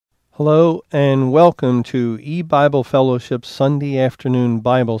Hello and welcome to EBible Fellowship Sunday afternoon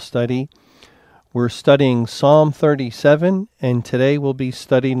Bible study. We're studying Psalm 37 and today will be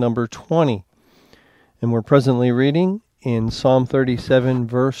study number 20. And we're presently reading in Psalm 37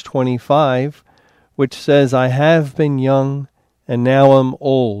 verse 25, which says, I have been young and now am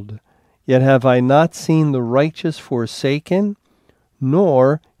old, yet have I not seen the righteous forsaken,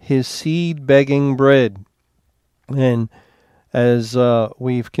 nor his seed begging bread. And as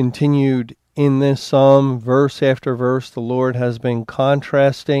we've continued in this psalm, verse after verse, the Lord has been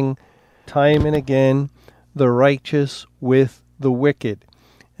contrasting time and again the righteous with the wicked.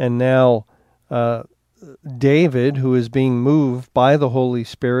 And now David, who is being moved by the Holy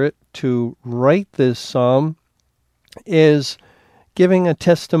Spirit to write this psalm, is giving a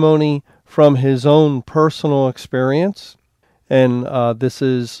testimony from his own personal experience. And this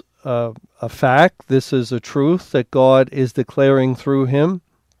is a fact, this is a truth that God is declaring through him.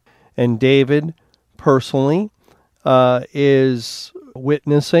 And David personally is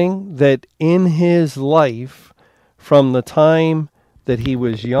witnessing that in his life, from the time that he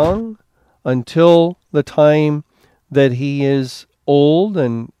was young until the time that he is old,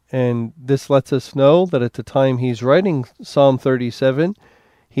 and this lets us know that at the time he's writing Psalm 37,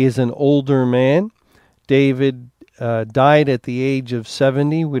 he is an older man. David died at the age of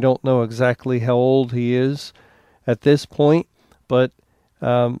 70. We don't know exactly how old he is at this point, but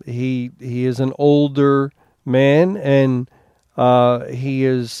he is an older man, and he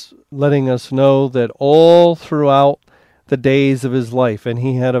is letting us know that all throughout the days of his life, and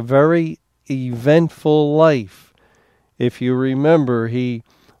he had a very eventful life. If you remember, he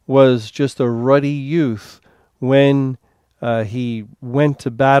was just a ruddy youth when he went to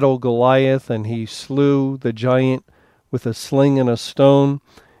battle Goliath and he slew the giant with a sling and a stone.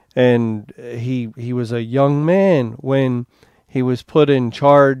 And he was a young man when he was put in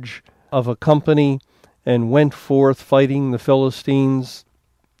charge of a company and went forth fighting the Philistines.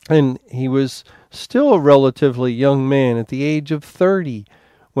 And he was still a relatively young man at the age of 30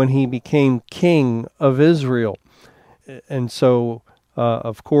 when he became king of Israel. And so,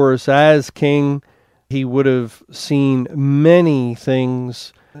 of course, as king, he would have seen many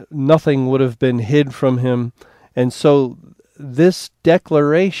things. Nothing would have been hid from him. And so this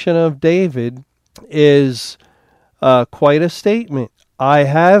declaration of David is quite a statement. I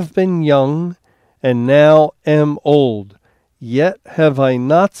have been young and now am old, yet have I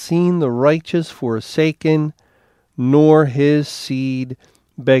not seen the righteous forsaken, nor his seed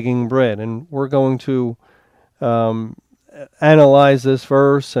begging bread. And we're going to analyze this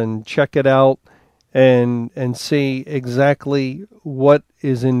verse and check it out and see exactly what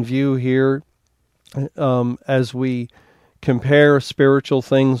is in view here as we compare spiritual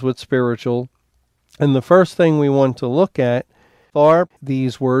things with spiritual. And the first thing we want to look at are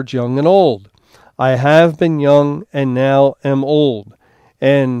these words, young and old. I have been young and now am old.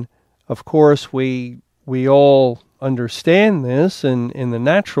 And of course we all understand this in the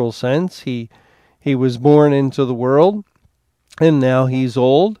natural sense. He was born into the world and now he's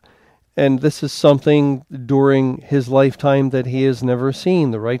old. And this is something during his lifetime that he has never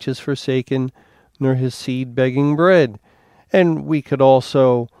seen, the righteous forsaken, nor his seed begging bread. And we could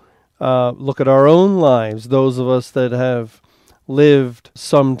also look at our own lives, those of us that have lived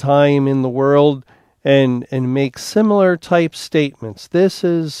some time in the world, and make similar type statements. This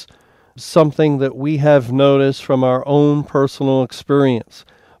is something that we have noticed from our own personal experience.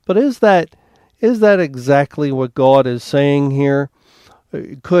 But is that exactly what God is saying here?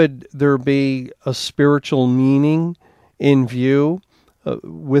 Could there be a spiritual meaning in view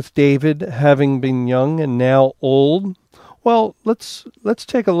with David having been young and now old? Well, let's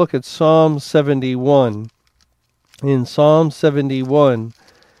take a look at Psalm 71. In Psalm 71,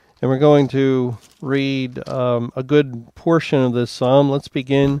 and we're going to read a good portion of this psalm. Let's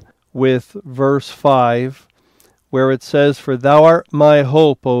begin with verse 5, where it says, For thou art my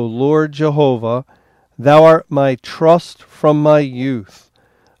hope, O Lord Jehovah, thou art my trust from my youth.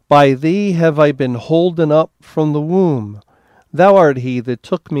 By thee have I been holden up from the womb. Thou art he that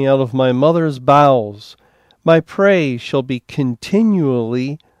took me out of my mother's bowels. My praise shall be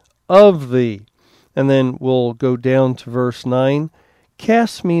continually of thee. And then we'll go down to verse 9.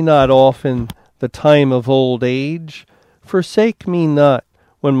 Cast me not off in the time of old age. Forsake me not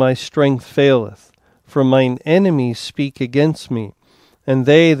when my strength faileth. For mine enemies speak against me, and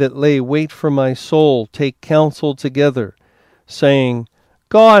they that lay wait for my soul take counsel together, saying,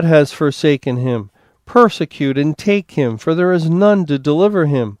 God has forsaken him. Persecute and take him, for there is none to deliver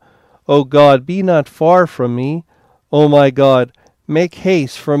him. O God, be not far from me. O my God, make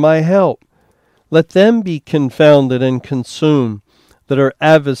haste for my help. Let them be confounded and consumed that are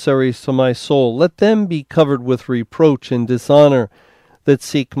adversaries to my soul. Let them be covered with reproach and dishonor that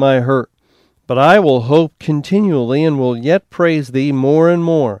seek my hurt. But I will hope continually, and will yet praise thee more and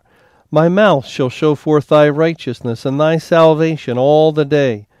more. My mouth shall show forth thy righteousness and thy salvation all the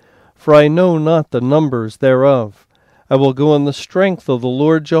day, for I know not the numbers thereof. I will go in the strength of the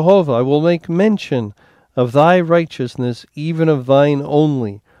Lord Jehovah. I will make mention of thy righteousness, even of thine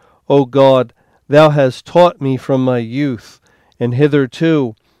only. O God, thou hast taught me from my youth, and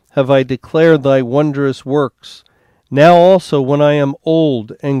hitherto have I declared thy wondrous works. Now also when I am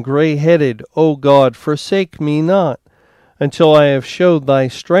old and grey-headed, O God, forsake me not, until I have showed thy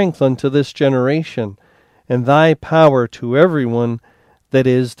strength unto this generation, and thy power to everyone that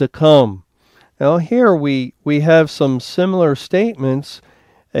is to come. Now here we have some similar statements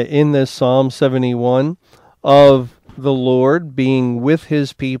in this Psalm 71 of the Lord being with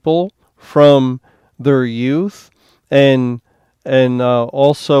his people from their youth, and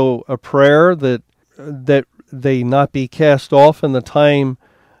also a prayer that they not be cast off in the time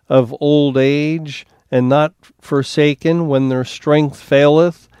of old age, and not forsaken when their strength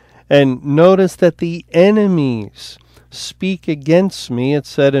faileth. And notice that the enemies speak against me, it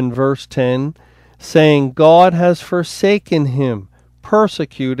said in verse 10, saying, God has forsaken him,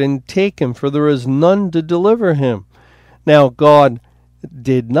 persecute and take him, for there is none to deliver him. Now God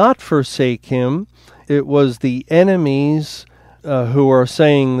did not forsake him. It was the enemies who are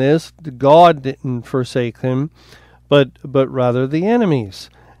saying this. God didn't forsake him, but rather the enemies.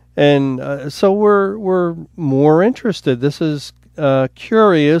 And so we're more interested. This is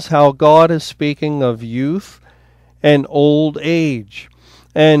curious how God is speaking of youth and old age.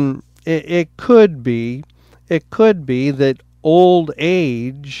 And it could be that old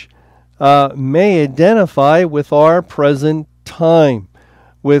age may identify with our present time,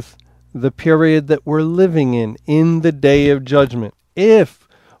 with the period that we're living in the day of judgment. If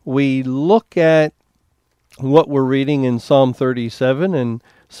we look at what we're reading in Psalm 37 and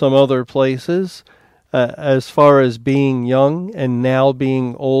some other places, as far as being young and now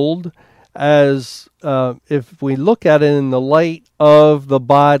being old, as if we look at it in the light of the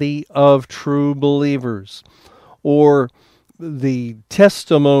body of true believers, or the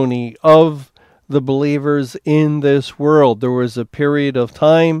testimony of the believers in this world. There was a period of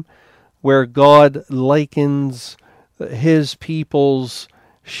time where God likens his people's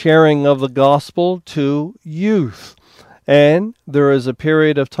sharing of the gospel to youth. And there is a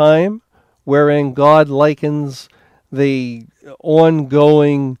period of time wherein God likens the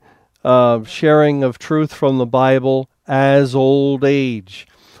ongoing sharing of truth from the Bible as old age.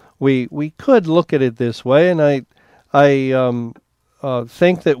 We could look at it this way, and I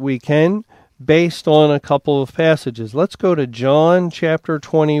think that we can, based on a couple of passages. Let's go to John chapter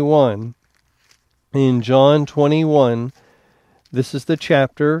 21. In John 21, this is the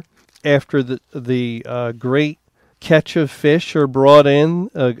chapter after the great catch of fish are brought in,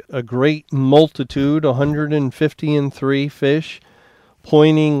 a great multitude, 153 fish,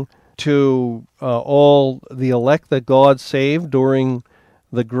 pointing to all the elect that God saved during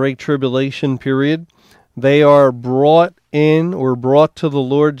the Great Tribulation period. They are brought in, or brought to the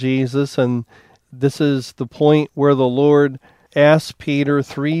Lord Jesus, and this is the point where the Lord asks Peter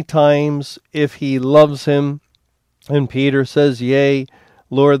 3 times if he loves him, and Peter says, Yea,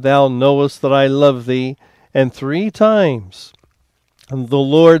 Lord, thou knowest that I love thee. And 3 times the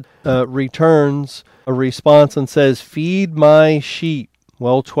Lord returns a response and says, Feed my sheep.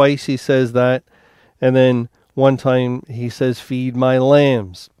 Well, twice he says that, and then one time he says, Feed my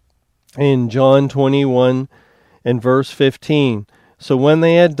lambs. In John 21 and verse 15, So when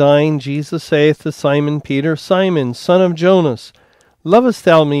they had dined, Jesus saith to Simon Peter, Simon, son of Jonas, lovest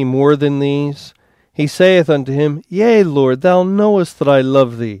thou me more than these? He saith unto him, Yea, Lord, thou knowest that I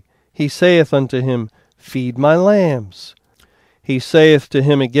love thee. He saith unto him, Feed my lambs. He saith to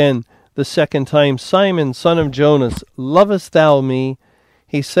him again the second time, Simon, son of Jonas, lovest thou me?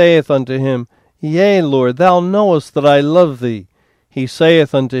 He saith unto him, Yea, Lord, thou knowest that I love thee. He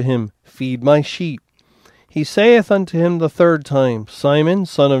saith unto him, Feed my sheep. He saith unto him the third time, Simon,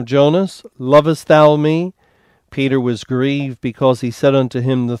 son of Jonas, lovest thou me? Peter was grieved, because he said unto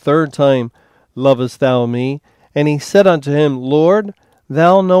him the third time, Lovest thou me? And he said unto him, Lord,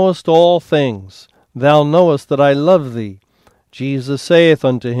 thou knowest all things. Thou knowest that I love thee. Jesus saith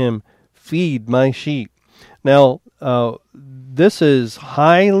unto him, Feed my sheep. Now, this is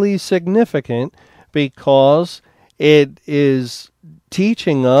highly significant, because it is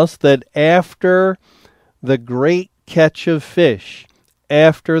teaching us that after the great catch of fish,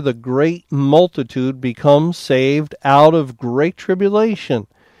 after the great multitude becomes saved out of great tribulation,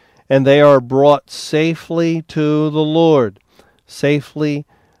 and they are brought safely to the Lord, safely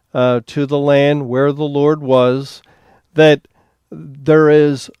to the land where the Lord was, that there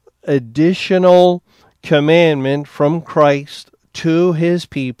is additional commandment from Christ to his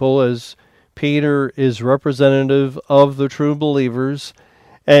people, as Peter is representative of the true believers,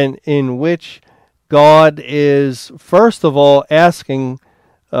 and in which God is, first of all, asking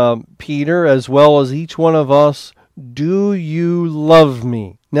Peter, as well as each one of us, do you love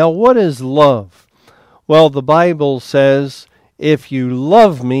me? Now, what is love? Well, the Bible says, if you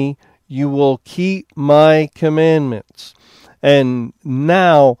love me, you will keep my commandments. And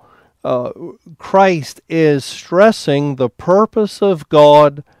now, Christ is stressing the purpose of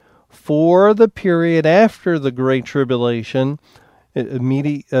God for the period after the Great Tribulation,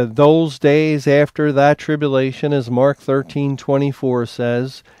 those days after that tribulation, as Mark 13:24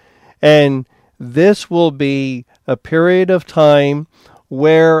 says. And this will be a period of time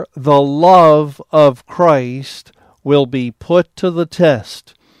where the love of Christ will be put to the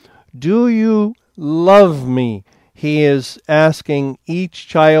test. Do you love me? He is asking each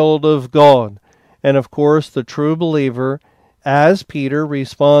child of God. And of course, the true believer, as Peter,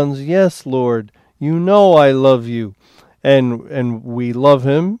 responds, yes, Lord, you know I love you. And we love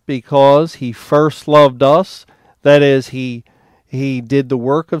him because he first loved us. That is, he did the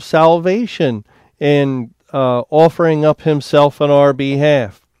work of salvation in offering up himself on our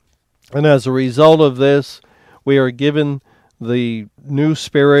behalf. And as a result of this, we are given the new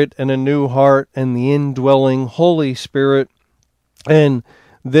spirit and a new heart and the indwelling Holy Spirit. And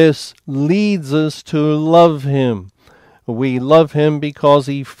this leads us to love him. We love him because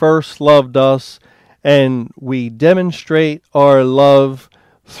he first loved us, and we demonstrate our love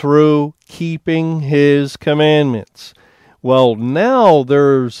through keeping his commandments. Well, now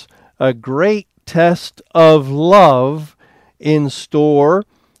there's a great test of love in store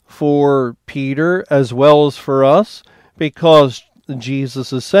for Peter as well as for us, because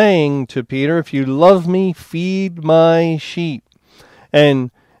Jesus is saying to Peter, if you love me, feed my sheep.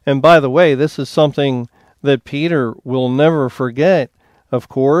 And by the way, this is something that Peter will never forget. Of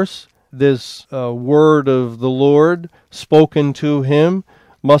course, this word of the Lord spoken to him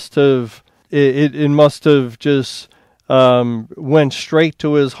must have just went straight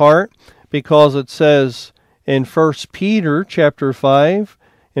to his heart, because it says in 1 Peter chapter 5,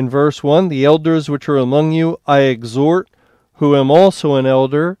 in verse 1, the elders which are among you I exhort, who am also an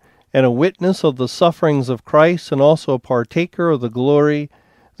elder, and a witness of the sufferings of Christ, and also a partaker of the glory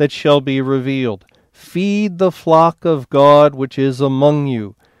that shall be revealed. Feed the flock of God which is among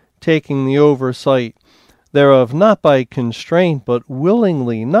you, taking the oversight thereof, not by constraint, but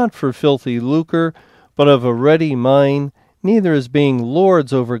willingly, not for filthy lucre, but of a ready mind, neither as being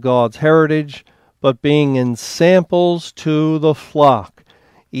lords over God's heritage, but being ensamples to the flock.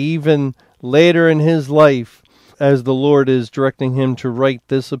 Even later in his life, as the Lord is directing him to write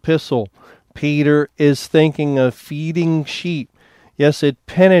this epistle, Peter is thinking of feeding sheep. Yes, it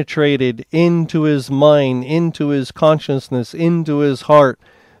penetrated into his mind, into his consciousness, into his heart.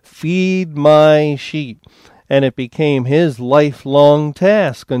 Feed my sheep. And it became his lifelong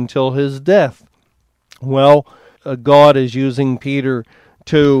task until his death. Well, God is using Peter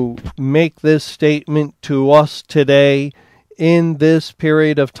to make this statement to us today in this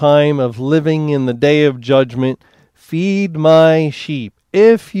period of time of living in the day of judgment. Feed my sheep.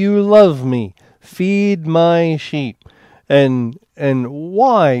 If you love me, feed my sheep. And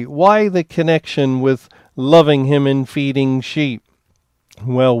why? Why the connection with loving him and feeding sheep?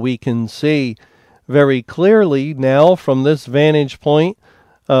 Well, we can see very clearly now from this vantage point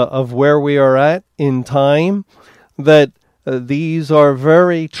of where we are at in time that these are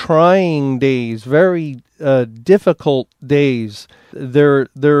very trying days, very difficult days.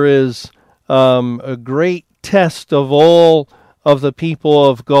 There is a great test of all of the people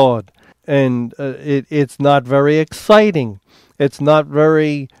of God, and it's not very exciting. It's not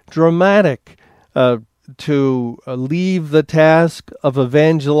very dramatic to leave the task of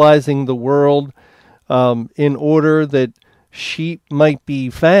evangelizing the world in order that sheep might be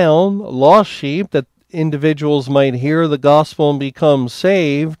found, lost sheep, that individuals might hear the gospel and become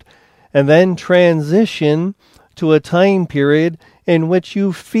saved, and then transition to a time period in which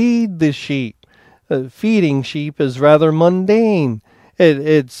you feed the sheep. Feeding sheep is rather mundane.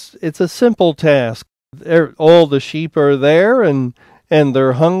 It's a simple task. All the sheep are there, and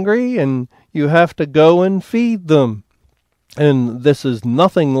they're hungry, and you have to go and feed them. And this is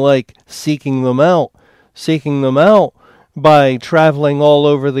nothing like seeking them out. Seeking them out by traveling all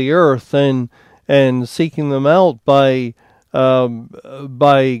over the earth, and seeking them out by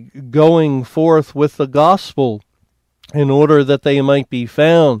going forth with the gospel in order that they might be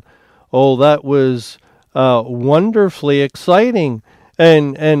found. Oh, that was wonderfully exciting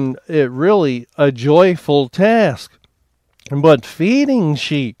and it really a joyful task. But feeding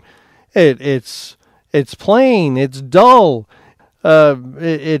sheep, it's plain, it's dull,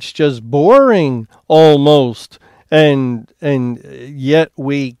 it's just boring almost, and yet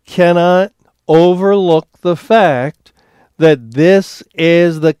we cannot overlook the fact that this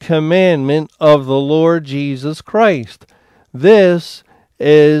is the commandment of the Lord Jesus Christ. This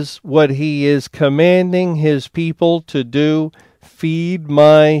is what he is commanding his people to do. Feed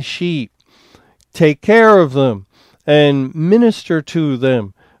my sheep. Take care of them and minister to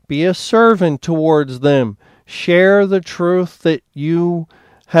them. Be a servant towards them. Share the truth that you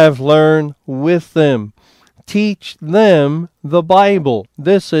have learned with them. Teach them the Bible.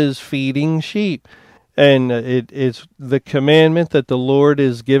 This is feeding sheep. And it's the commandment that the Lord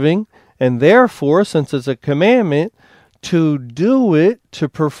is giving. And therefore, since it's a commandment, to do it, to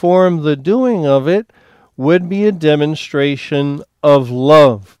perform the doing of it, would be a demonstration of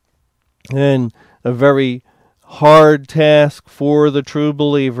love. And a very hard task for the true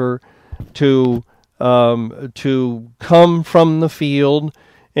believer to come from the field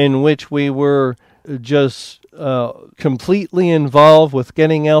in which we were just completely involved with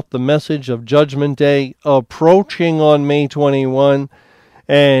getting out the message of Judgment Day approaching on May 21,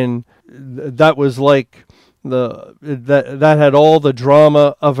 and that was like that had all the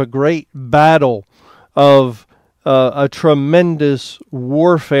drama of a great battle, of a tremendous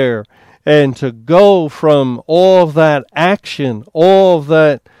warfare, and to go from all of that action, all of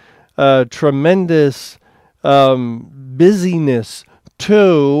that tremendous busyness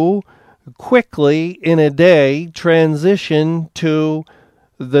to quickly in a day transition to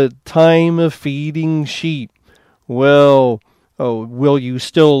the time of feeding sheep. Well, will you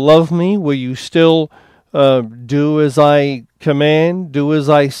still love me? Will you still do as I command? Do as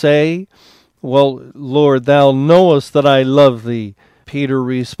I say? Well, Lord, thou knowest that I love thee, Peter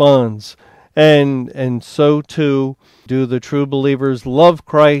responds. And so too do the true believers love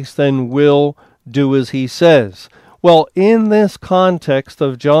Christ and will do as he says. Well, in this context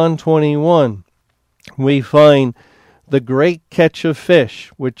of John 21, we find the great catch of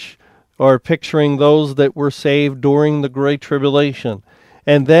fish, which are picturing those that were saved during the Great Tribulation.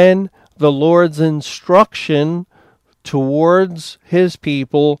 And then the Lord's instruction towards his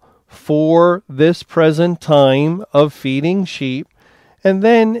people for this present time of feeding sheep. And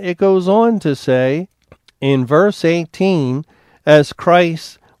then it goes on to say, in verse 18, as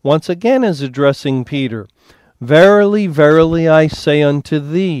Christ once again is addressing Peter, Verily, verily, I say unto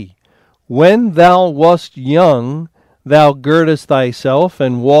thee, when thou wast young, thou girdest thyself,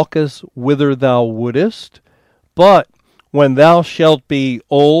 and walkest whither thou wouldest. But when thou shalt be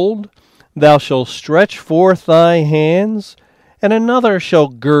old, thou shalt stretch forth thy hands, and another shall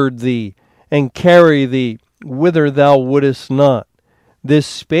gird thee, and carry thee whither thou wouldest not. This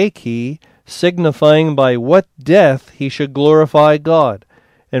spake he, signifying by what death he should glorify God.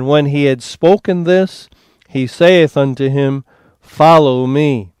 And when he had spoken this, he saith unto him, Follow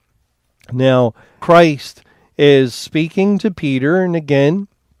me. Now, Christ is speaking to Peter, and again,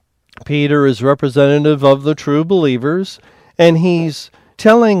 Peter is representative of the true believers, and he's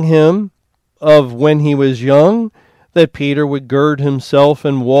telling him of when he was young, that Peter would gird himself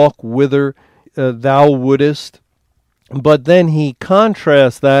and walk whither thou wouldest. But then he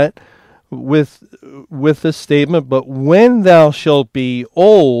contrasts that with the statement, But when thou shalt be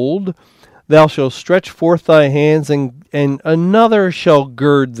old, thou shalt stretch forth thy hands, and another shall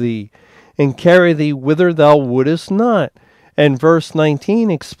gird thee, and carry thee whither thou wouldest not. And verse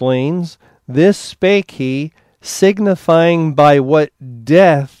 19 explains, This spake he, signifying by what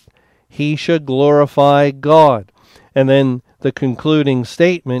death he should glorify God. And then the concluding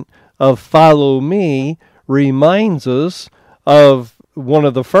statement of follow me reminds us of one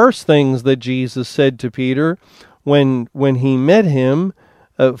of the first things that Jesus said to Peter when he met him,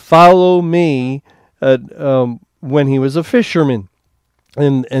 follow me, when he was a fisherman.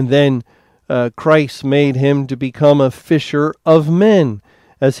 And then Christ made him to become a fisher of men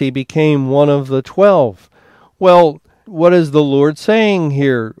as he became one of the 12. Well, what is the Lord saying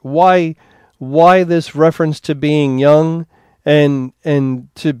here? Why this reference to being young and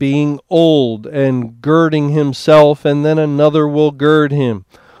to being old and girding himself, and then another will gird him?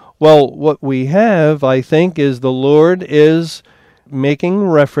 Well, what we have, I think, is the Lord is making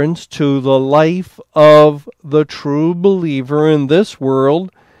reference to the life of the true believer in this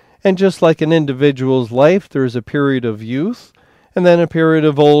world. And just like an individual's life, there's a period of youth and then a period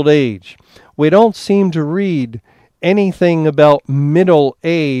of old age. We don't seem to read anything about middle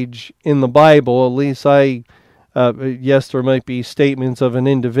age in the Bible. At least yes, there might be statements of an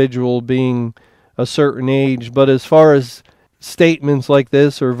individual being a certain age. But as far as statements like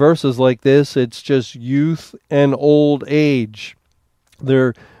this or verses like this, it's just youth and old age.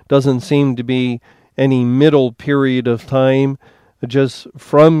 There doesn't seem to be any middle period of time, just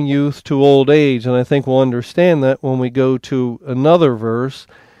from youth to old age. And I think we'll understand that when we go to another verse.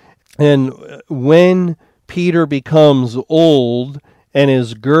 And when Peter becomes old and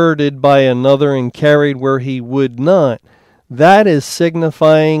is girded by another and carried where he would not, that is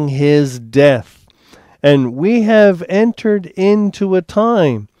signifying his death. And we have entered into a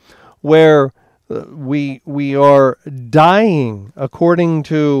time where we are dying, according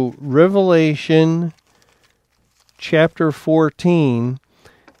to Revelation chapter 14.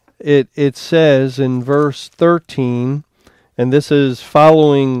 It says in verse 13, and this is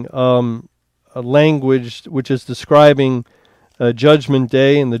following a language which is describing Judgment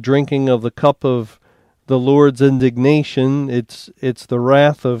Day and the drinking of the cup of the Lord's indignation. It's the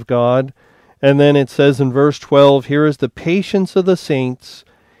wrath of God. And then it says in verse 12, here is the patience of the saints.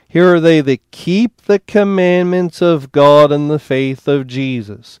 Here are they that keep the commandments of God and the faith of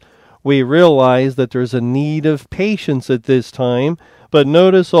Jesus. We realize that there's a need of patience at this time, but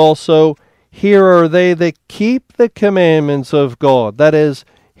notice also, here are they that keep the commandments of God. That is,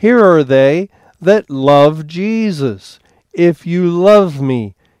 here are they that love Jesus. If you love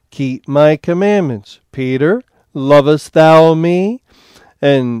me, keep my commandments. Peter, lovest thou me?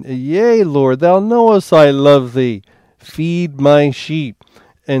 And yea, Lord, thou knowest I love thee. Feed my sheep.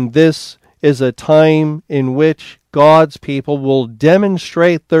 And this is a time in which God's people will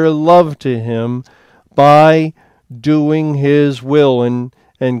demonstrate their love to him by doing his will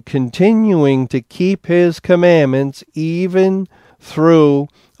and continuing to keep his commandments even through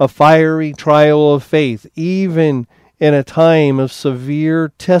a fiery trial of faith, even in a time of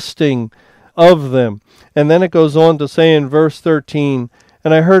severe testing of them. And then it goes on to say in verse 13,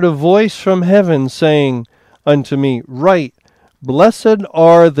 and I heard a voice from heaven saying unto me, write, blessed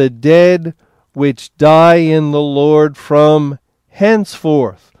are the dead which die in the Lord from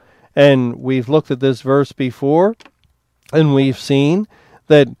henceforth. And we've looked at this verse before, and we've seen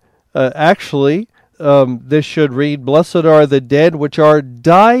that actually this should read, blessed are the dead which are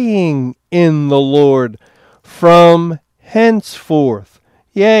dying in the Lord from henceforth.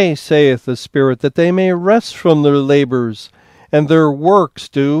 Yea, saith the Spirit, that they may rest from their labors, and their works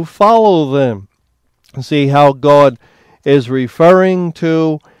do follow them. See how God is referring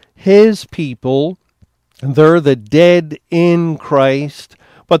to his people. They're the dead in Christ,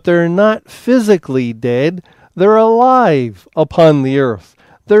 but they're not physically dead. They're alive upon the earth.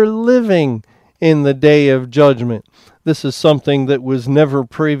 They're living in the day of judgment. This is something that was never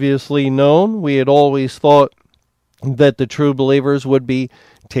previously known. We had always thought that the true believers would be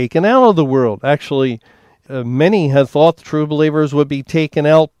taken out of the world. Actually, many had thought the true believers would be taken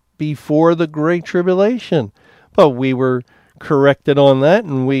out before the Great Tribulation. But we were corrected on that,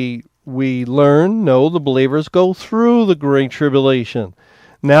 and we learned, no, the believers go through the Great Tribulation.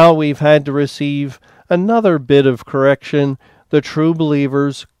 Now we've had to receive another bit of correction. The true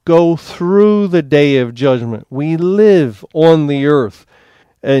believers go through the day of judgment. We live on the earth,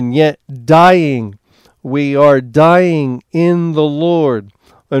 and yet dying. We are dying in the Lord,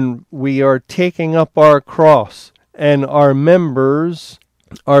 and we are taking up our cross, and our members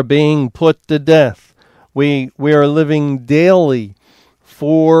are being put to death. We are living daily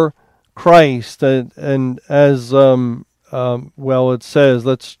for Christ, and as well, it says,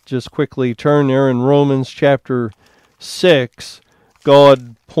 let's just quickly turn there in Romans chapter 6.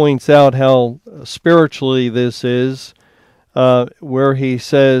 God points out how spiritually this is, where he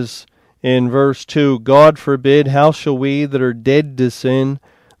says in verse 2, God forbid, how shall we that are dead to sin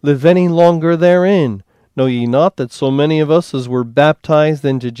live any longer therein? Know ye not that so many of us as were baptized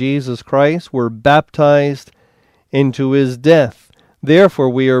into Jesus Christ were baptized into his death? Therefore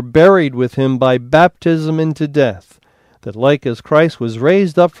we are buried with him by baptism into death, that like as Christ was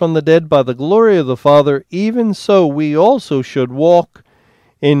raised up from the dead by the glory of the Father, even so we also should walk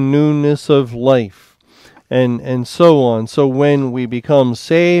in newness of life, and so on. So when we become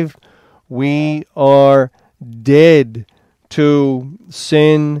saved, we are dead to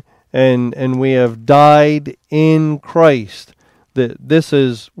sin, and we have died in Christ. This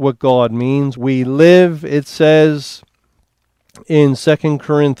is what God means. We live, it says in 2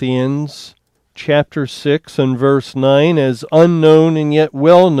 Corinthians chapter 6 and verse 9, as unknown and yet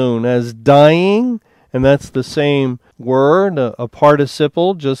well known, as dying, and that's the same word, a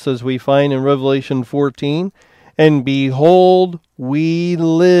participle, just as we find in Revelation 14, and behold, we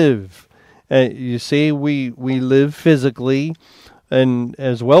live. You see, we live physically, and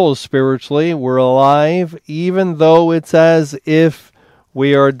as well as spiritually. We're alive, even though it's as if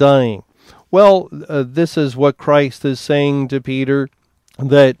we are dying. Well, this is what Christ is saying to Peter,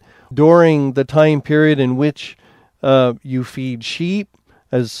 that during the time period in which you feed sheep,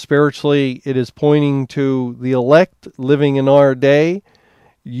 as spiritually it is pointing to the elect living in our day,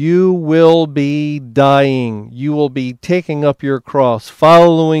 you will be dying. You will be taking up your cross,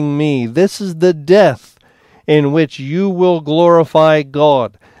 following me. This is the death in which you will glorify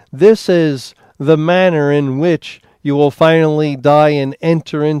God. This is the manner in which you will finally die and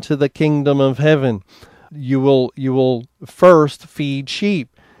enter into the kingdom of heaven. You will first feed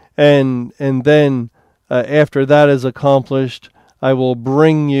sheep, and then after that is accomplished, I will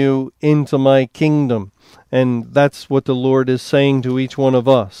bring you into my kingdom. And that's what the Lord is saying to each one of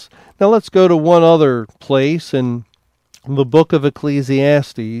us. Now let's go to one other place in the book of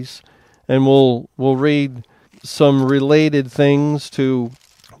Ecclesiastes, and we'll read some related things to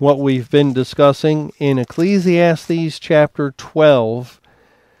what we've been discussing in Ecclesiastes chapter 12.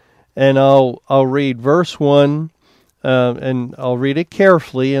 And I'll read verse 1, and I'll read it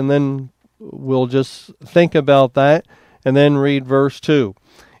carefully, and then we'll just think about that, and then read verse 2.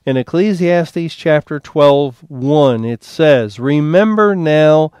 In Ecclesiastes chapter 12:1, it says, "Remember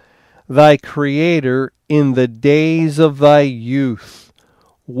now thy Creator in the days of thy youth,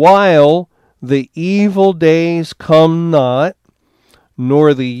 while the evil days come not,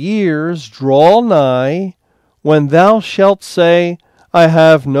 nor the years draw nigh, when thou shalt say, I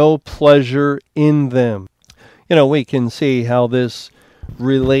have no pleasure in them." We can see how this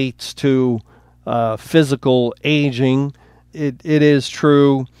relates to physical aging. It is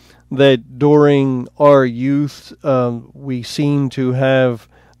true that during our youth we seem to have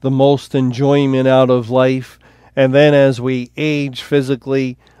the most enjoyment out of life, and then as we age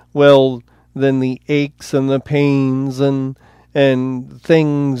physically, well, then the aches and the pains and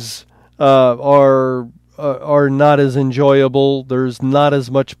things are not as enjoyable. There's not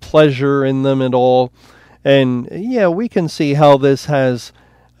as much pleasure in them at all. And yeah, we can see how this has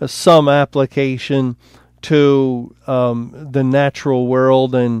some application to the natural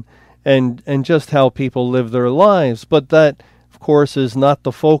world and just how people live their lives. But that, of course, is not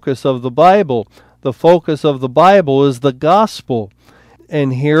the focus of the Bible. The focus of the Bible is the gospel.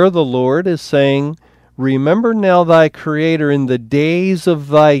 And here the Lord is saying, remember now thy Creator in the days of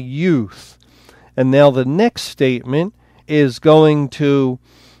thy youth. And now the next statement is going to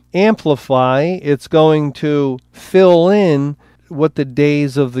amplify, it's going to fill in what the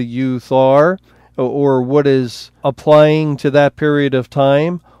days of the youth are, or what is applying to that period of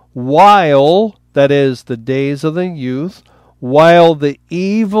time, while, that is, the days of the youth, while the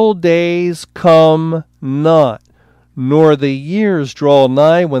evil days come not, nor the years draw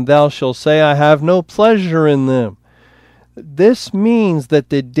nigh, when thou shalt say, I have no pleasure in them. This means that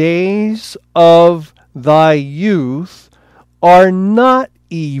the days of thy youth are not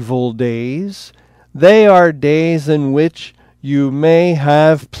evil days. They are days in which you may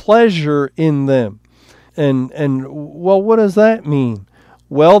have pleasure in them. And well, what does that mean?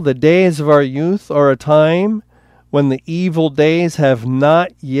 Well, the days of our youth are a time when the evil days have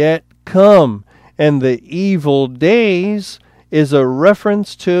not yet come. And the evil days is a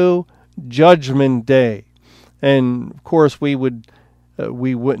reference to Judgment Day. And of course, we wouldn't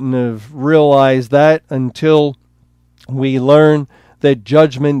have realized that until we learn that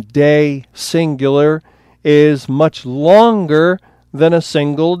Judgment Day, singular, is much longer than a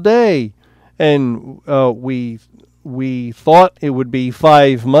single day. And we thought it would be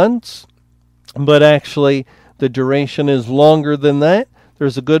 5 months, but actually the duration is longer than that.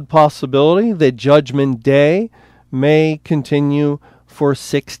 There's a good possibility that Judgment Day may continue for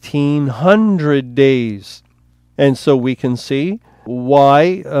 1,600 days. And so we can see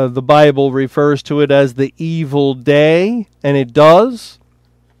why the Bible refers to it as the evil day, and it does,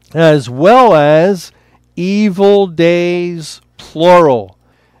 as well as evil days, plural.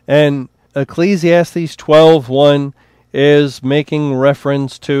 And Ecclesiastes 12:1 is making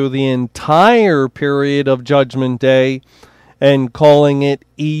reference to the entire period of Judgment Day and calling it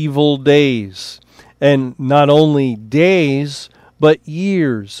evil days. And not only days, but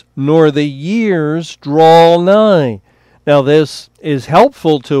years, nor the years draw nigh. Now this is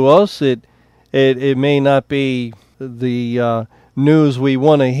helpful to us. It may not be the news we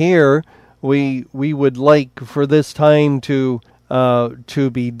want to hear. We would like for this time to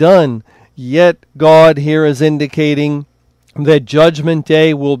be done. Yet God here is indicating that Judgment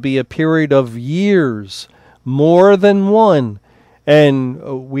Day will be a period of years, more than one.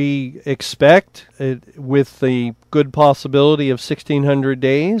 And we expect, with the good possibility of 1,600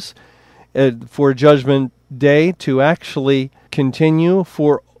 days, for Judgment Day to actually continue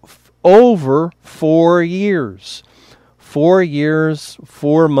for over 4 years. 4 years,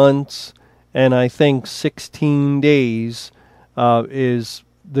 4 months, and I think 16 days is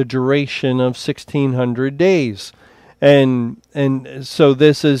the duration of 1600 days. And so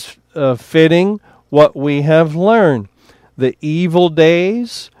this is fitting what we have learned. The evil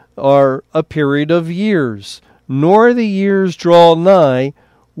days are a period of years, nor the years draw nigh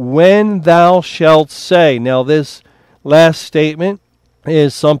when thou shalt say. Now this last statement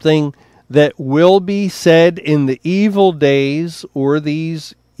is something that will be said in the evil days, or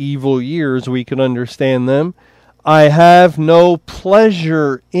these evil years, we can understand them. I have no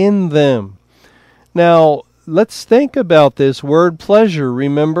pleasure in them. Now, let's think about this word pleasure.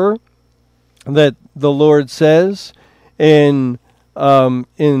 Remember that the Lord says in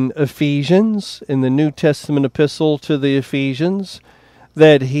Ephesians, in the New Testament epistle to the Ephesians,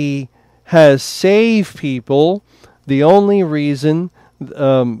 that He has saved people. The only reason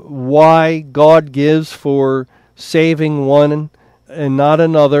why God gives for saving one and not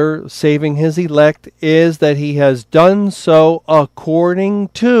another, saving His elect, is that He has done so according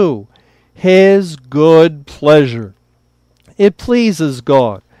to His good pleasure. It pleases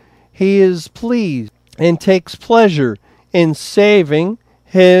God. He is pleased and takes pleasure in saving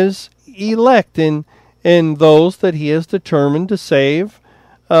His elect, in those that He has determined to save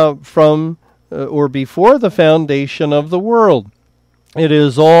from or before the foundation of the world. It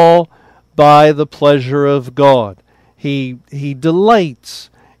is all by the pleasure of God. He delights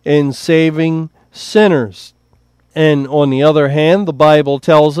in saving sinners. And on the other hand, the Bible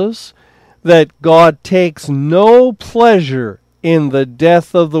tells us that God takes no pleasure in the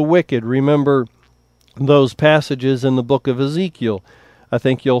death of the wicked. Remember those passages in the book of Ezekiel. I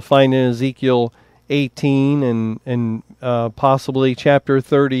think you'll find in Ezekiel 18 and possibly chapter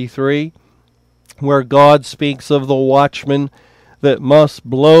 33, where God speaks of the watchman that must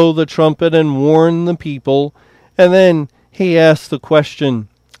blow the trumpet and warn the people. And then He asks the question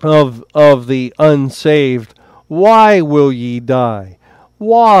of the unsaved, why will ye die?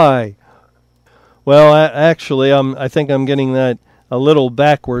 Why? Well, actually, I think I'm getting that a little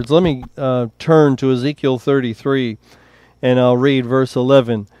backwards. Let me turn to Ezekiel 33, and I'll read verse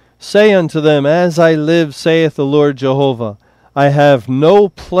 11. Say unto them, as I live, saith the Lord Jehovah, I have no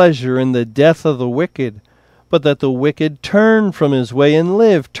pleasure in the death of the wicked, but that the wicked turn from his way and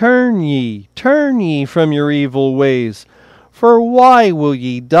live. Turn ye from your evil ways. For why will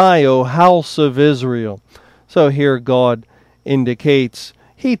ye die, O house of Israel? So here God indicates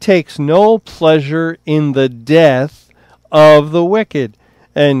He takes no pleasure in the death of the wicked,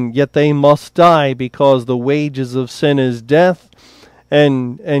 and yet they must die, because the wages of sin is death,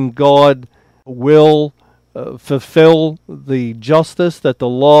 and God will fulfill the justice that the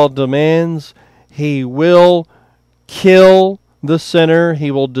law demands. He will kill the sinner.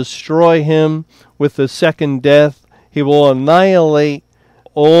 He will destroy him with the second death. He will annihilate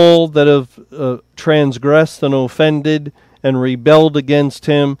all that have transgressed and offended and rebelled against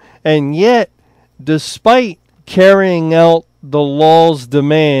Him. And yet, despite carrying out the law's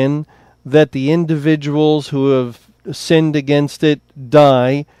demand that the individuals who have sinned against it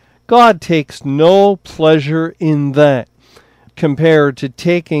die, God takes no pleasure in that, compared to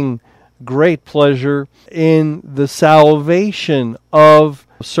taking great pleasure in the salvation of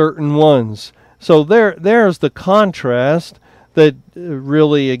certain ones. So there's the contrast that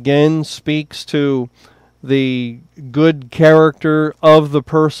really again speaks to the good character of the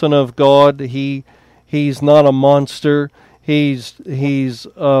person of God. He's not a monster. He's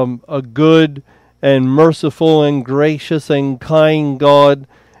a good and merciful and gracious and kind God,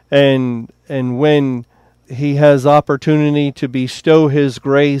 and when He has opportunity to bestow His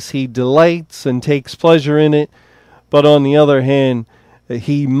grace, He delights and takes pleasure in it. But on the other hand,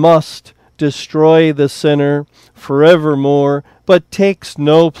 He must destroy the sinner forevermore, but takes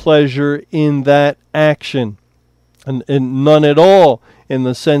no pleasure in that action, and none at all in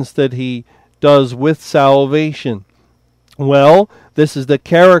the sense that He does with salvation. Well, this is the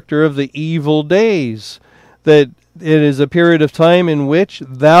character of the evil days, that it is a period of time in which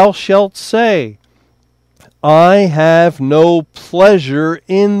thou shalt say, I have no pleasure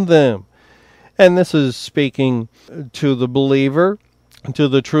in them. And this is speaking to the believer, to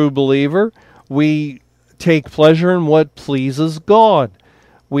the true believer. We take pleasure in what pleases God.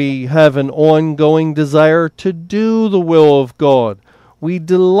 We have an ongoing desire to do the will of God. We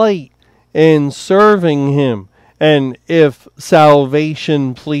delight in serving Him. And if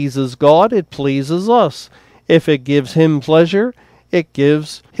salvation pleases God, it pleases us. If it gives Him pleasure, it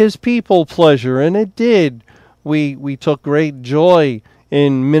gives His people pleasure. And it did. We took great joy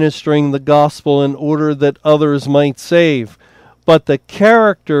in ministering the gospel in order that others might save. But the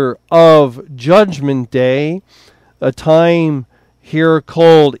character of Judgment Day, a time here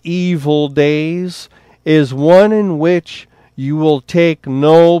called evil days is one in which you will take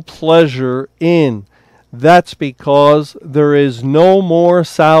no pleasure in. That's because there is no more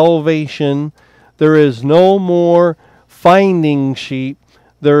salvation. There is no more finding sheep.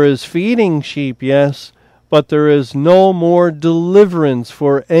 There is feeding sheep, yes, but there is no more deliverance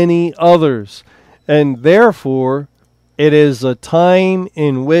for any others. And therefore, it is a time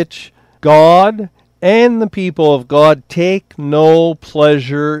in which God and the people of God take no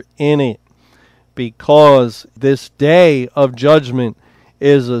pleasure in it, because this day of judgment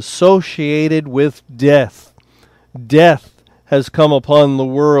is associated with death. Death has come upon the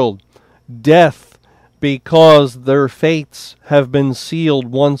world. Death, because their fates have been sealed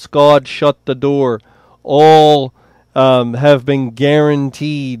once God shut the door. All have been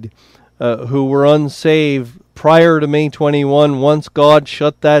guaranteed who were unsaved prior to May 21. Once God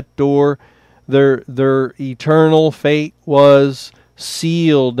shut that door, their eternal fate was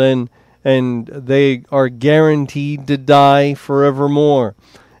sealed, and they are guaranteed to die forevermore.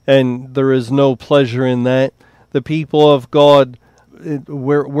 And there is no pleasure in that. The people of God,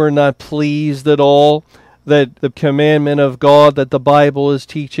 we're not pleased at all that the commandment of God that the Bible is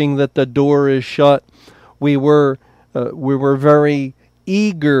teaching, that the door is shut. We were very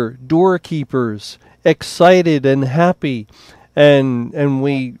eager doorkeepers, excited and happy, and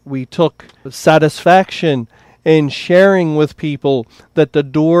we took satisfaction in sharing with people that the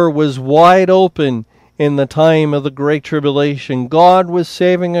door was wide open in the time of the Great Tribulation. God was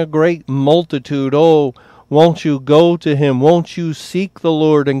saving a great multitude. Oh, won't you go to Him? Won't you seek the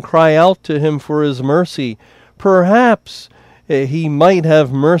Lord and cry out to Him for His mercy? Perhaps He might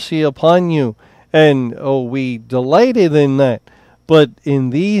have mercy upon you. And we delighted in that. But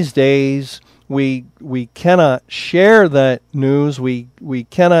in these days, we cannot share that news. We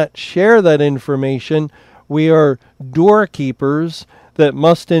cannot share that information. We are doorkeepers that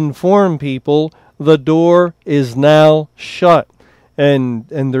must inform people the door is now shut, and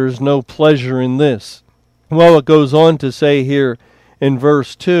there's no pleasure in this. Well, it goes on to say here in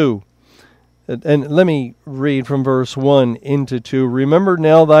verse 2, and let me read from verse 1 into 2. Remember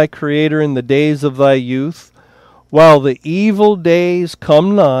now thy Creator in the days of thy youth, while the evil days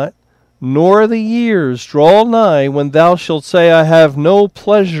come not, nor the years draw nigh, when thou shalt say, I have no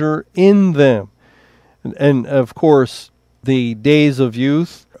pleasure in them. And of course, the days of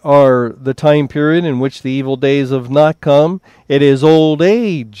youth are the time period in which the evil days have not come. It is old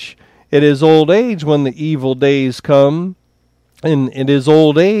age. It is old age when the evil days come. And it is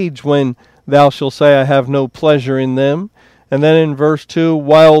old age when thou shalt say, I have no pleasure in them. And then in verse 2,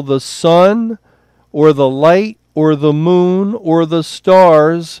 while the sun or the light or the moon or the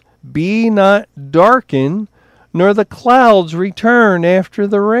stars be not darkened, nor the clouds return after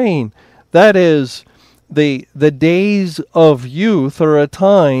the rain. That is, the days of youth are a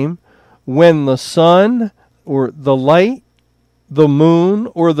time when the sun or the light, the moon,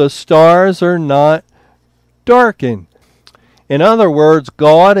 or the stars are not darkened. In other words,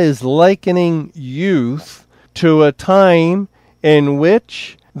 God is likening youth to a time in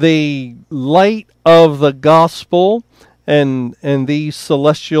which the light of the gospel and these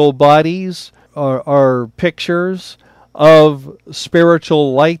celestial bodies are pictures of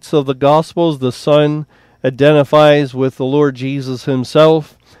spiritual lights of the Gospels. The sun identifies with the Lord Jesus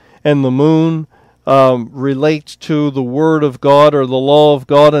Himself, and the moon relates to the Word of God or the law of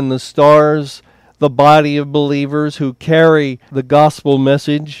God, and the stars, the body of believers who carry the gospel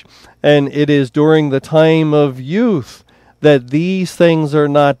message. And it is during the time of youth that these things are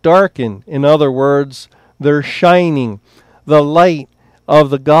not darkened. In other words, they're shining. The light of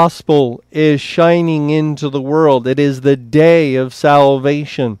the gospel is shining into the world. It is the day of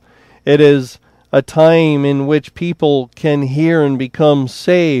salvation. It is a time in which people can hear and become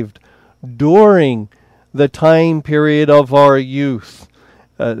saved during the time period of our youth.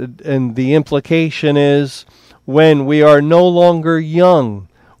 And the implication is, when we are no longer young,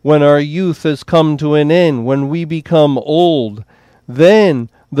 when our youth has come to an end, when we become old, then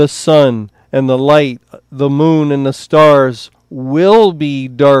the sun and the light, the moon and the stars will be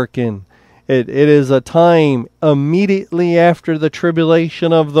darkened. It is a time immediately after the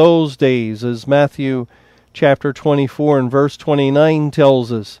tribulation of those days, as Matthew chapter 24 and verse 29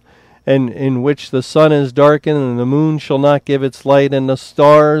 tells us, and in which the sun is darkened, and the moon shall not give its light, and the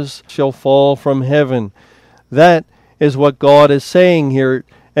stars shall fall from heaven. That is what God is saying here.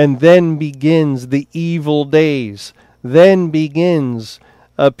 And then begins the evil days. Then begins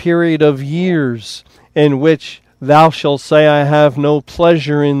a period of years in which thou shalt say, I have no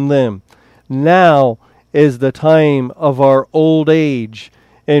pleasure in them. Now is the time of our old age,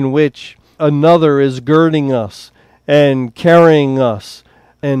 in which another is girding us and carrying us.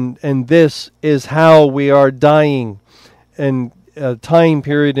 And this is how we are dying, and a time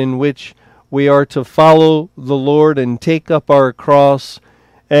period in which we are to follow the Lord and take up our cross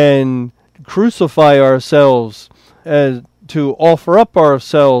and crucify ourselves, to offer up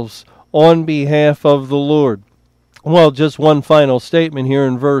ourselves on behalf of the Lord. Well, just one final statement here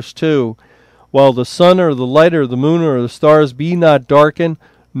in verse 2. While the sun or the light or the moon or the stars be not darkened,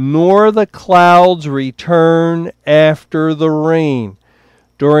 nor the clouds return after the rain.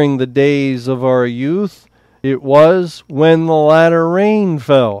 During the days of our youth, it was when the latter rain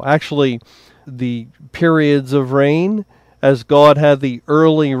fell. Actually, the periods of rain, as God had the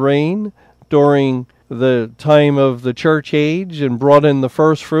early rain during the time of the church age and brought in the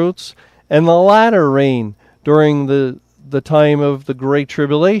first fruits, and the latter rain during the time of the Great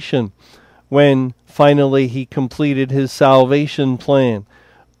Tribulation, when finally he completed his salvation plan.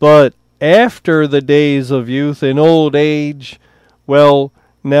 But after the days of youth and old age, well,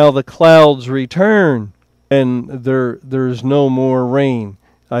 now the clouds return, and there's no more rain,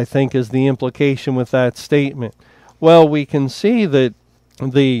 I think is the implication with that statement. Well, we can see that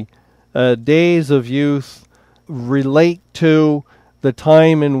the days of youth relate to the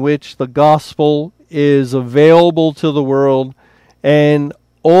time in which the gospel is available to the world, and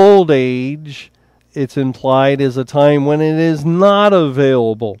old age, it's implied, is a time when it is not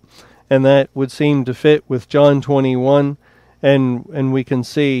available. And that would seem to fit with John 21, and we can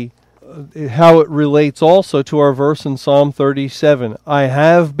see how it relates also to our verse in Psalm 37. I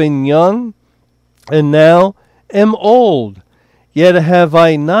have been young, and now am old, yet have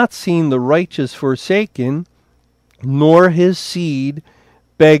I not seen the righteous forsaken, nor his seed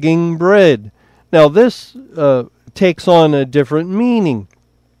begging bread. Now this takes on a different meaning,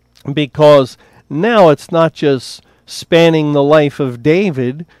 because now it's not just spanning the life of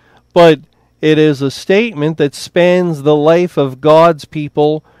David, but it is a statement that spans the life of God's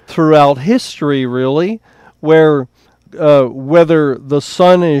people throughout history, really, where whether the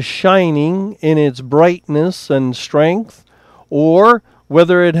sun is shining in its brightness and strength, or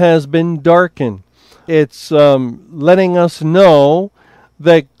whether it has been darkened. It's letting us know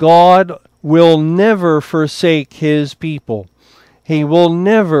that God will never forsake his people. He will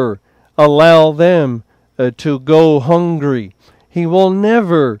never allow them to go hungry. He will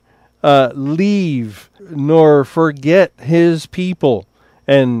never leave nor forget his people.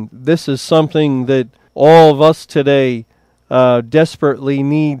 And this is something that all of us today desperately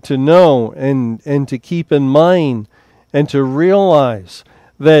need to know and to keep in mind, and to realize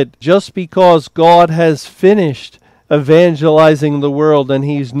that just because God has finished evangelizing the world and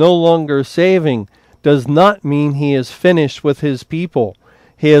he's no longer saving does not mean he is finished with his people.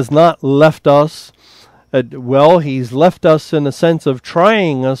 He has not left us. Well, he's left us in a sense of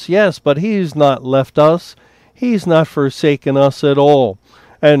trying us, yes, but he's not left us. He's not forsaken us at all.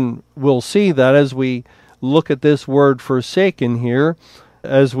 And we'll see that as we look at this word forsaken here,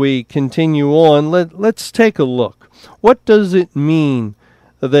 as we continue on. Let's take a look. What does it mean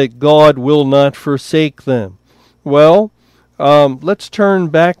that God will not forsake them? Well, let's turn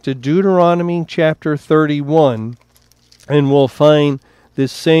back to Deuteronomy chapter 31, and we'll find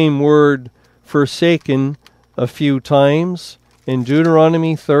this same word forsaken a few times. In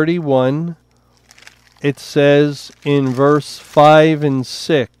Deuteronomy 31, it says in verse 5 and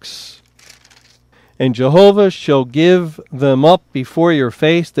 6, And Jehovah shall give them up before your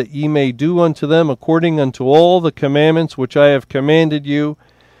face, that ye may do unto them according unto all the commandments which I have commanded you.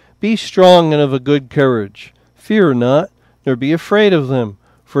 Be strong and of a good courage. Fear not, nor be afraid of them.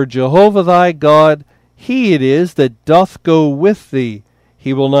 For Jehovah thy God, he it is that doth go with thee.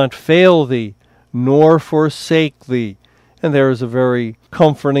 He will not fail thee, nor forsake thee. And there is a very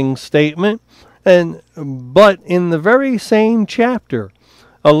comforting statement. But in the very same chapter,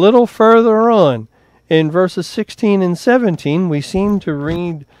 a little further on, in verses 16 and 17, we seem to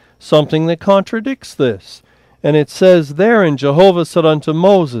read something that contradicts this. And it says there, And Jehovah said unto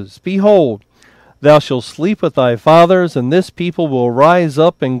Moses, Behold, thou shalt sleep with thy fathers, and this people will rise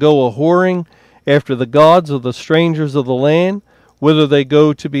up and go a-whoring after the gods of the strangers of the land, whither they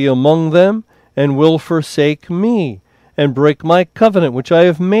go to be among them, and will forsake me, and break my covenant which I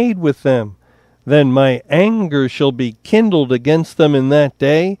have made with them. Then my anger shall be kindled against them in that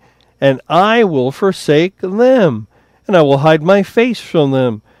day, and I will forsake them, and I will hide my face from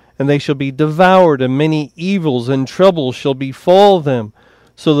them, and they shall be devoured, and many evils and troubles shall befall them,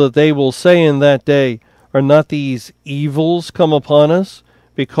 so that they will say in that day, Are not these evils come upon us,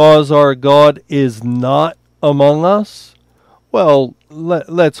 because our God is not among us? Well,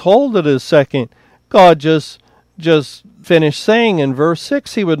 let's hold it a second. God just finished saying in verse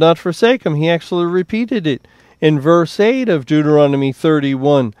 6 he would not forsake him. He actually repeated it In verse 8 of Deuteronomy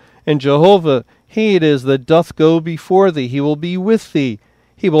 31, and Jehovah, he it is that doth go before thee. He will be with thee.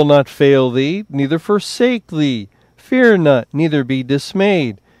 He will not fail thee, neither forsake thee. Fear not, neither be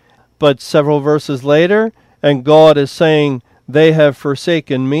dismayed. But several verses later, and God is saying, they have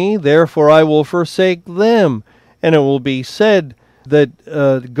forsaken me, therefore I will forsake them. And it will be said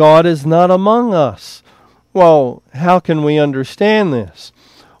that God is not among us. Well, how can we understand this?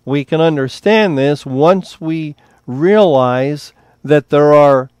 We can understand this once we realize that there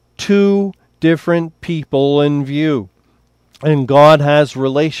are two different people in view. And God has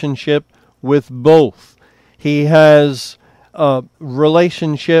relationship with both. He has a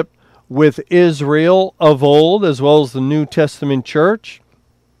relationship with Israel of old, as well as the New Testament church,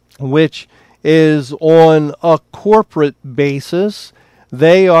 which is on a corporate basis.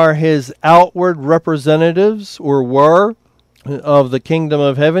 They are his outward representatives, or were, of the kingdom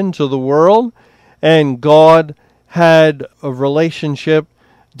of heaven to the world, and God had a relationship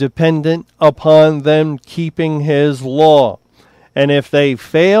dependent upon them keeping his law. And if they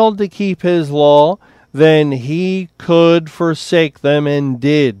failed to keep his law, then he could forsake them, and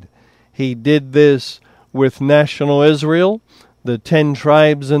did. He did this with national Israel, the 10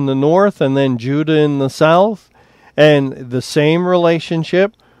 tribes in the north, and then Judah in the south. And the same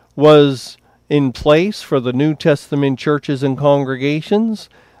relationship was in place for the New Testament churches and congregations.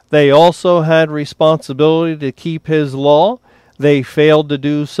 They also had responsibility to keep his law. They failed to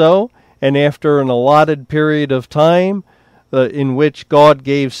do so, and after an allotted period of time in which God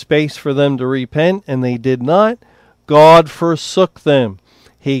gave space for them to repent, and they did not, God forsook them.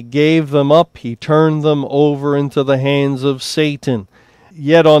 He gave them up. He turned them over into the hands of Satan.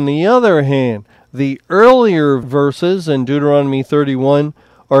 Yet on the other hand, the earlier verses in Deuteronomy 31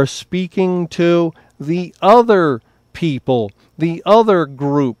 are speaking to the other people, the other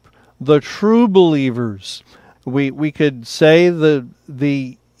group, the true believers. We could say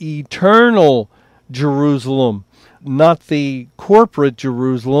the eternal Jerusalem, not the corporate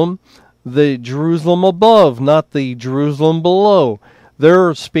Jerusalem, the Jerusalem above, not the Jerusalem below.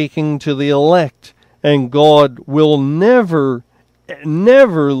 They're speaking to the elect, and God will never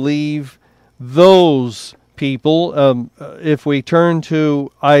leave those people. If we turn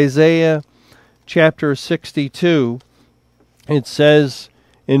to Isaiah chapter 62, it says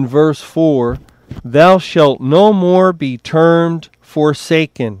in verse 4, Thou shalt no more be termed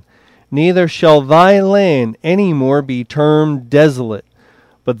forsaken, neither shall thy land any more be termed desolate,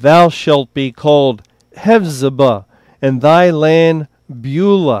 but thou shalt be called Hephzibah, and thy land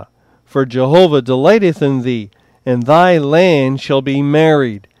Beulah, for Jehovah delighteth in thee, and thy land shall be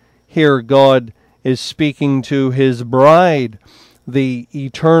married. Here God is speaking to his bride, the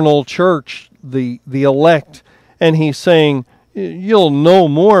eternal church, the elect, and he's saying, you'll no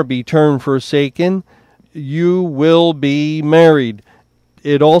more be termed forsaken, you will be married.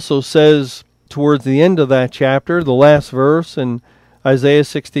 It also says towards the end of that chapter, the last verse in Isaiah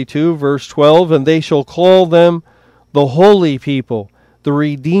 62, verse 12, And they shall call them the holy people, the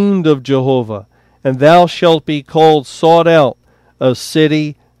redeemed of Jehovah, and thou shalt be called sought out, a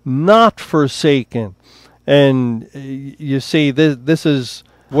city not forsaken. And you see, this is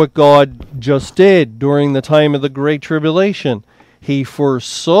what God just did during the time of the Great Tribulation. He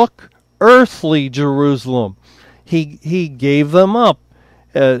forsook earthly Jerusalem. He gave them up.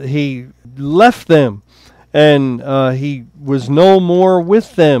 He left them, and he was no more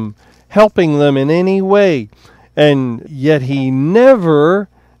with them, helping them in any way. And yet he never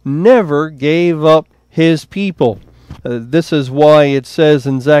gave up his people. This is why it says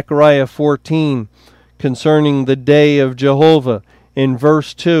in Zechariah 14 concerning the day of Jehovah in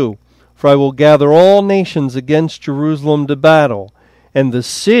verse 2, For I will gather all nations against Jerusalem to battle, and the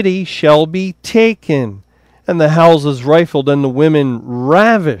city shall be taken, and the houses rifled, and the women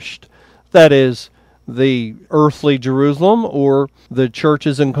ravished. That is, the earthly Jerusalem, or the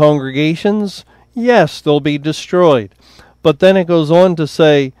churches and congregations, yes, they'll be destroyed. But then it goes on to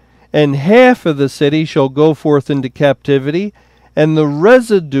say, And half of the city shall go forth into captivity, and the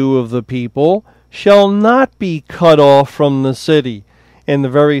residue of the people shall not be cut off from the city. In the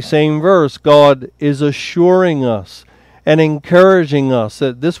very same verse, God is assuring us and encouraging us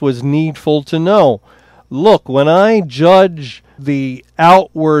that this was needful to know. Look, when I judge the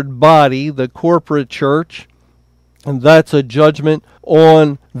outward body, the corporate church, and that's a judgment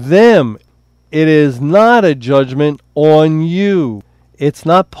on them. It is not a judgment on you. It's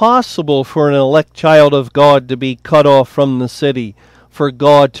not possible for an elect child of God to be cut off from the city, for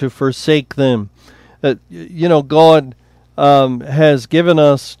God to forsake them. God has given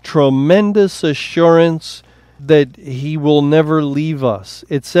us tremendous assurance that he will never leave us.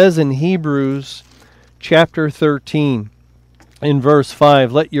 It says in Hebrews chapter 13, in verse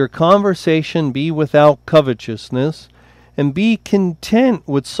 5, let your conversation be without covetousness, and be content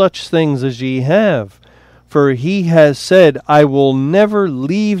with such things as ye have. For he has said, I will never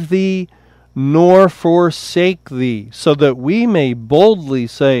leave thee nor forsake thee, so that we may boldly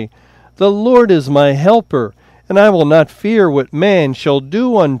say, the Lord is my helper, and I will not fear what man shall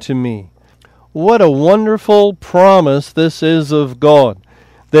do unto me. What a wonderful promise this is of God,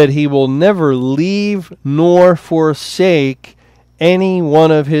 that he will never leave nor forsake any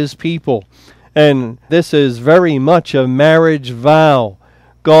one of his people. And this is very much a marriage vow.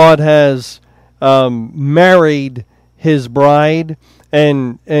 God has married his bride,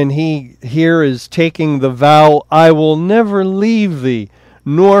 and he here is taking the vow, I will never leave thee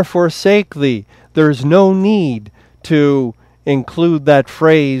nor forsake thee. There's no need to include that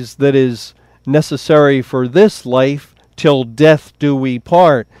phrase that is necessary for this life, till death do we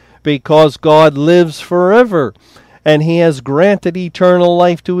part, because God lives forever, and he has granted eternal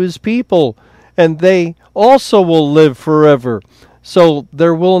life to his people, and they also will live forever. So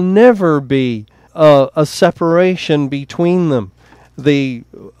there will never be a separation between them. The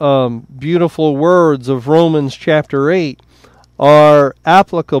beautiful words of Romans chapter 8 are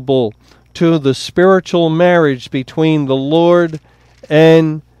applicable to the spiritual marriage between the Lord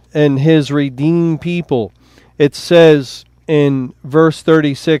and his redeemed people. It says in verse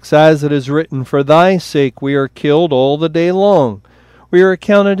 36, as it is written, for thy sake we are killed all the day long. We are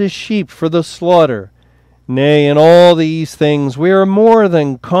accounted as sheep for the slaughter. Nay, in all these things we are more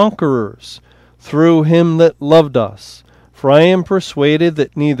than conquerors through him that loved us. For I am persuaded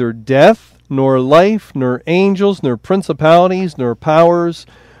that neither death, nor life, nor angels, nor principalities, nor powers,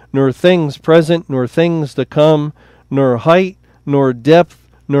 nor things present, nor things to come, nor height, nor depth,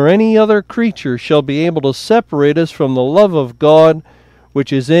 nor any other creature shall be able to separate us from the love of God,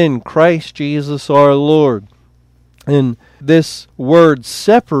 which is in Christ Jesus our Lord. And this word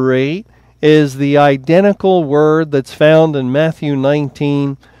separate is the identical word that's found in Matthew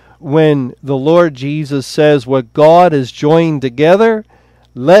 19, when the Lord Jesus says, what God has joined together,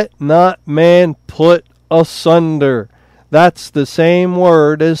 let not man put asunder. That's the same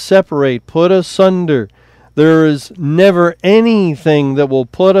word as separate, put asunder. There is never anything that will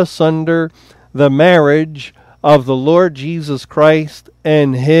put asunder the marriage of the Lord Jesus Christ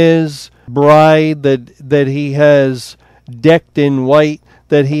and his bride that he has decked in white,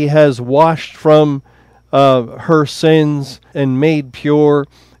 that he has washed from her sins and made pure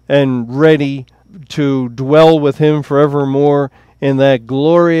and ready to dwell with him forevermore in that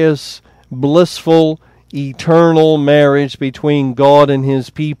glorious, blissful, eternal marriage between God and his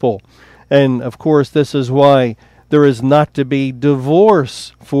people. And of course, this is why there is not to be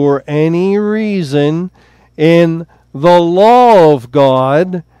divorce for any reason in the law of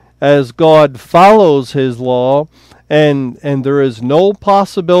God, as God follows his law, and there is no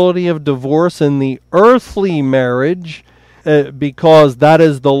possibility of divorce in the earthly marriage, because that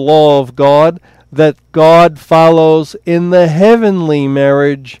is the law of God, that God follows in the heavenly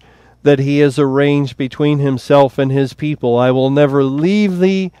marriage that he has arranged between himself and his people. I will never leave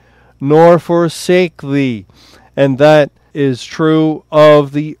thee nor forsake thee. And that is true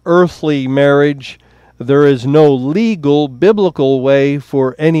of the earthly marriage. There is no legal, biblical way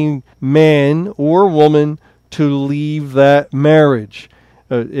for any man or woman to leave that marriage.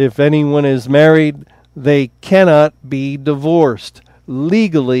 If anyone is married, they cannot be divorced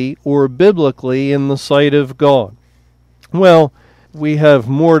legally or biblically in the sight of God. Well, we have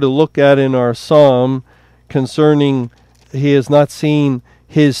more to look at in our psalm concerning he has not seen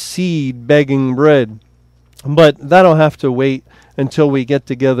his seed begging bread. But that'll have to wait until we get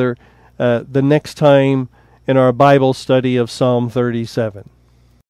together the next time in our Bible study of Psalm 37.